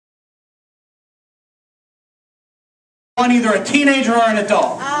on either a teenager or an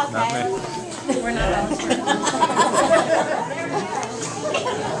adult. Okay. We're not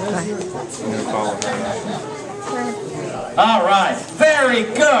All right. Very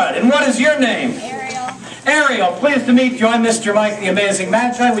good. And what is your name? Ariel. Ariel, pleased to meet you. I'm Mr. Mike, the Amazing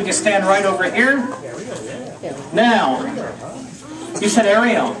Magi. Would you stand right over here? Now, you said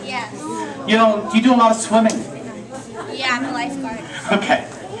Ariel. Yes. You know, do you do a lot of swimming? Yeah, I'm a lifeguard. Okay.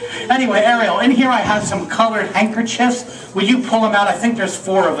 Anyway, Ariel, in here I have some colored handkerchiefs. Will you pull them out? I think there's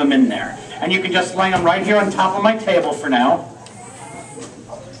 4 of them in there. And you can just lay them right here on top of my table for now.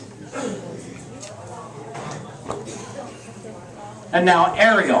 And now,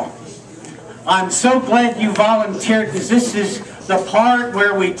 Ariel, I'm so glad you volunteered because this is the part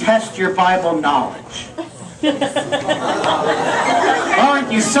where we test your Bible knowledge.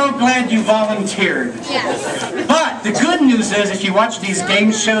 Aren't you so glad you volunteered? Yes. But the good news is, if you watch these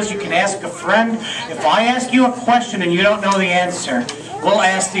game shows, you can ask a friend. If I ask you a question and you don't know the answer, we'll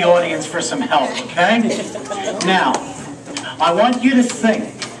ask the audience for some help, okay? Now, I want you to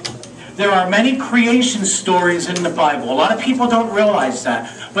think. There are many creation stories in the Bible. A lot of people don't realize that,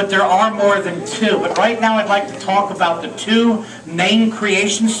 but there are more than 2. But right now I'd like to talk about the 2 main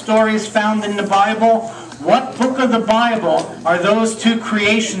creation stories found in the Bible. What book of the Bible are those 2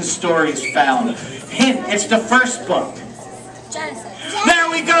 creation stories found? Hint, it's the first book. Genesis. There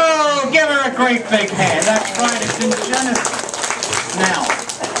we go! Give her a great big hand. That's right, it's in Genesis. Now,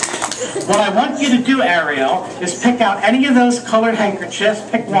 what I want you to do, Ariel, is pick out any of those colored handkerchiefs,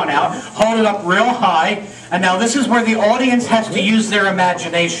 pick one out, hold it up real high, and now this is where the audience has to use their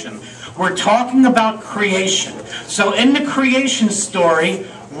imagination. We're talking about creation. So in the creation story,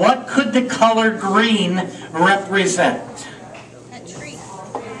 what could the color green represent? A tree.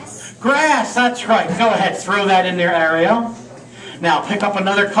 Grass, that's right. Go ahead, throw that in there, Ariel. Now pick up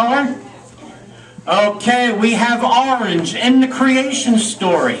another color. Okay, we have orange in the creation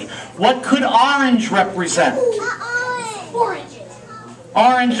story. What could orange represent? Oranges.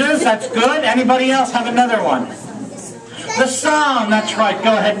 Oranges, that's good. Anybody else have another one? The sun, that's right.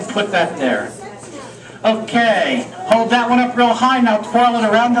 Go ahead and put that there. Okay, hold that one up real high. Now twirl it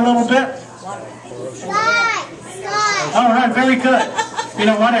around a little bit. Sky. All right, very good. You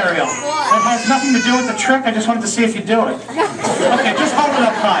know what, Ariel? It has nothing to do with the trick. I just wanted to see if you do it. Okay, just hold it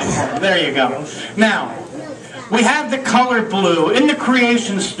up high. There you go. Now, we have the color blue. In the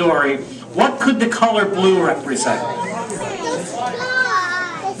creation story, what could the color blue represent?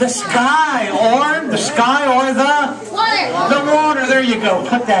 The sky or the Water. the water. There you go.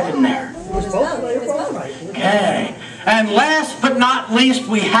 Put that in there. Okay. And last but not least,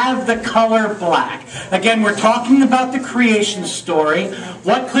 we have the color black. Again, we're talking about the creation story.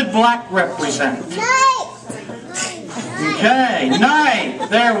 What could black represent? Okay, night.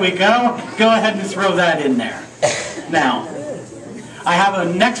 There we go. Go ahead and throw that in there. Now, I have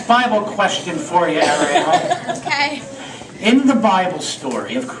a next Bible question for you, Ariel. Okay. In the Bible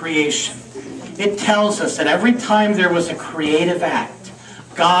story of creation, it tells us that every time there was a creative act,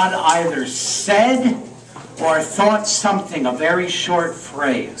 God either said or thought something, a very short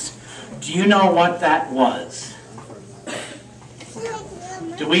phrase. Do you know what that was?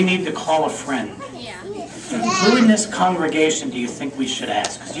 Do we need to call a friend? Yeah. Who in this congregation do you think we should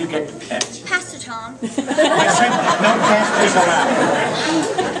ask? Because you get to pick. Pastor Tom. I said no pastors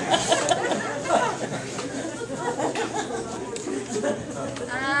allowed.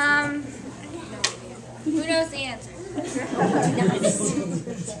 Who knows the answer?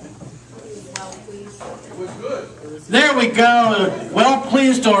 There we go. Well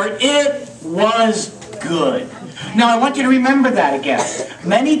pleased, or it was good. Now I want you to remember that again.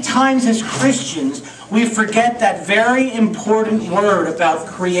 Many times as Christians, we forget that very important word about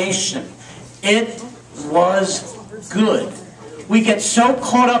creation. It was good. We get so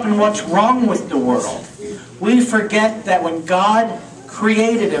caught up in what's wrong with the world. We forget that when God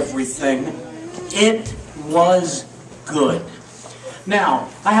created everything, it was good. Now,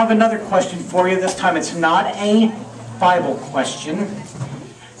 I have another question for you. This time it's not a Bible question.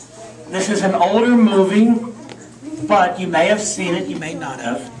 This is an older movie, but you may have seen it, you may not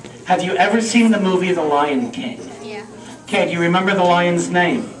have. Have you ever seen the movie The Lion King? Yeah. Okay, do you remember the lion's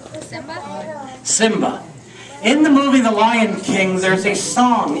name? Simba? Simba. In the movie The Lion King, there's a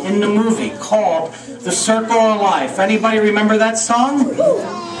song in the movie called The Circle of Life. Anybody remember that song?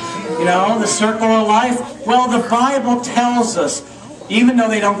 You know, The Circle of Life? Well, the Bible tells us, even though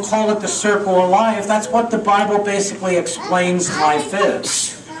they don't call it the circle of life, that's what the Bible basically explains life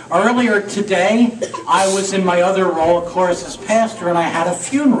is. Earlier today, I was in my other role, of course, as pastor, and I had a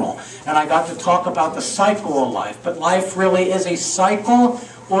funeral. And I got to talk about the cycle of life. But life really is a cycle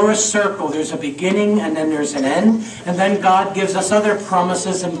or a circle. There's a beginning and then there's an end. And then God gives us other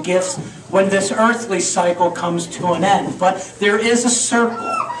promises and gifts when this earthly cycle comes to an end. But there is a circle.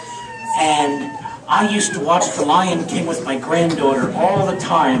 And I used to watch The Lion King with my granddaughter all the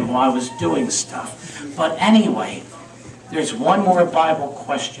time while I was doing stuff. But anyway, there's one more Bible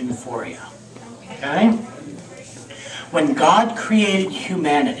question for you. Okay? When God created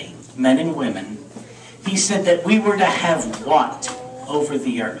humanity, men and women, He said that we were to have what over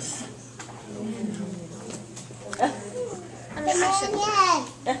the earth?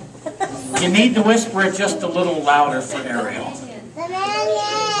 You need to whisper it just a little louder for Ariel.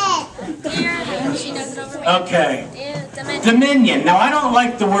 She knows it over me. Okay. Dominion. Now, I don't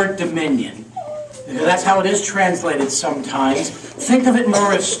like the word dominion. That's how it is translated sometimes. Think of it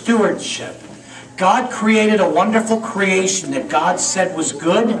more as stewardship. God created a wonderful creation that God said was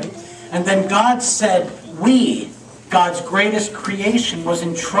good. And then God said God's greatest creation, was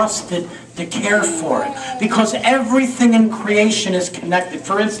entrusted to care for it. Because everything in creation is connected.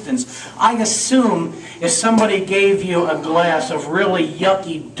 For instance, I assume if somebody gave you a glass of really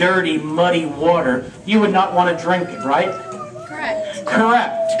yucky, dirty, muddy water, you would not want to drink it, right? Correct.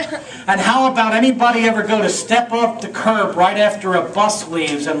 Correct. And how about anybody ever go to step off the curb right after a bus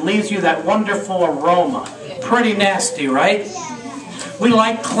leaves and leaves you that wonderful aroma? Pretty nasty, right? We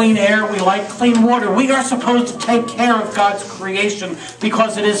like clean air, we like clean water. We are supposed to take care of God's creation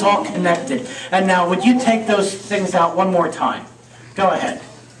because it is all connected. And now, would you take those things out one more time? Go ahead.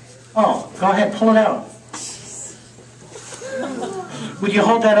 Oh, go ahead, pull it out. Would you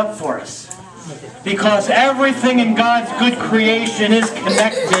hold that up for us? Because everything in God's good creation is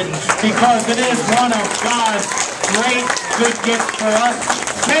connected, because it is one of God's great good gifts for us.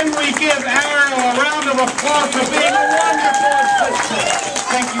 Can we give Ariel a round of applause for being a wonderful assistant?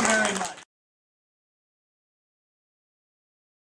 Thank you very much.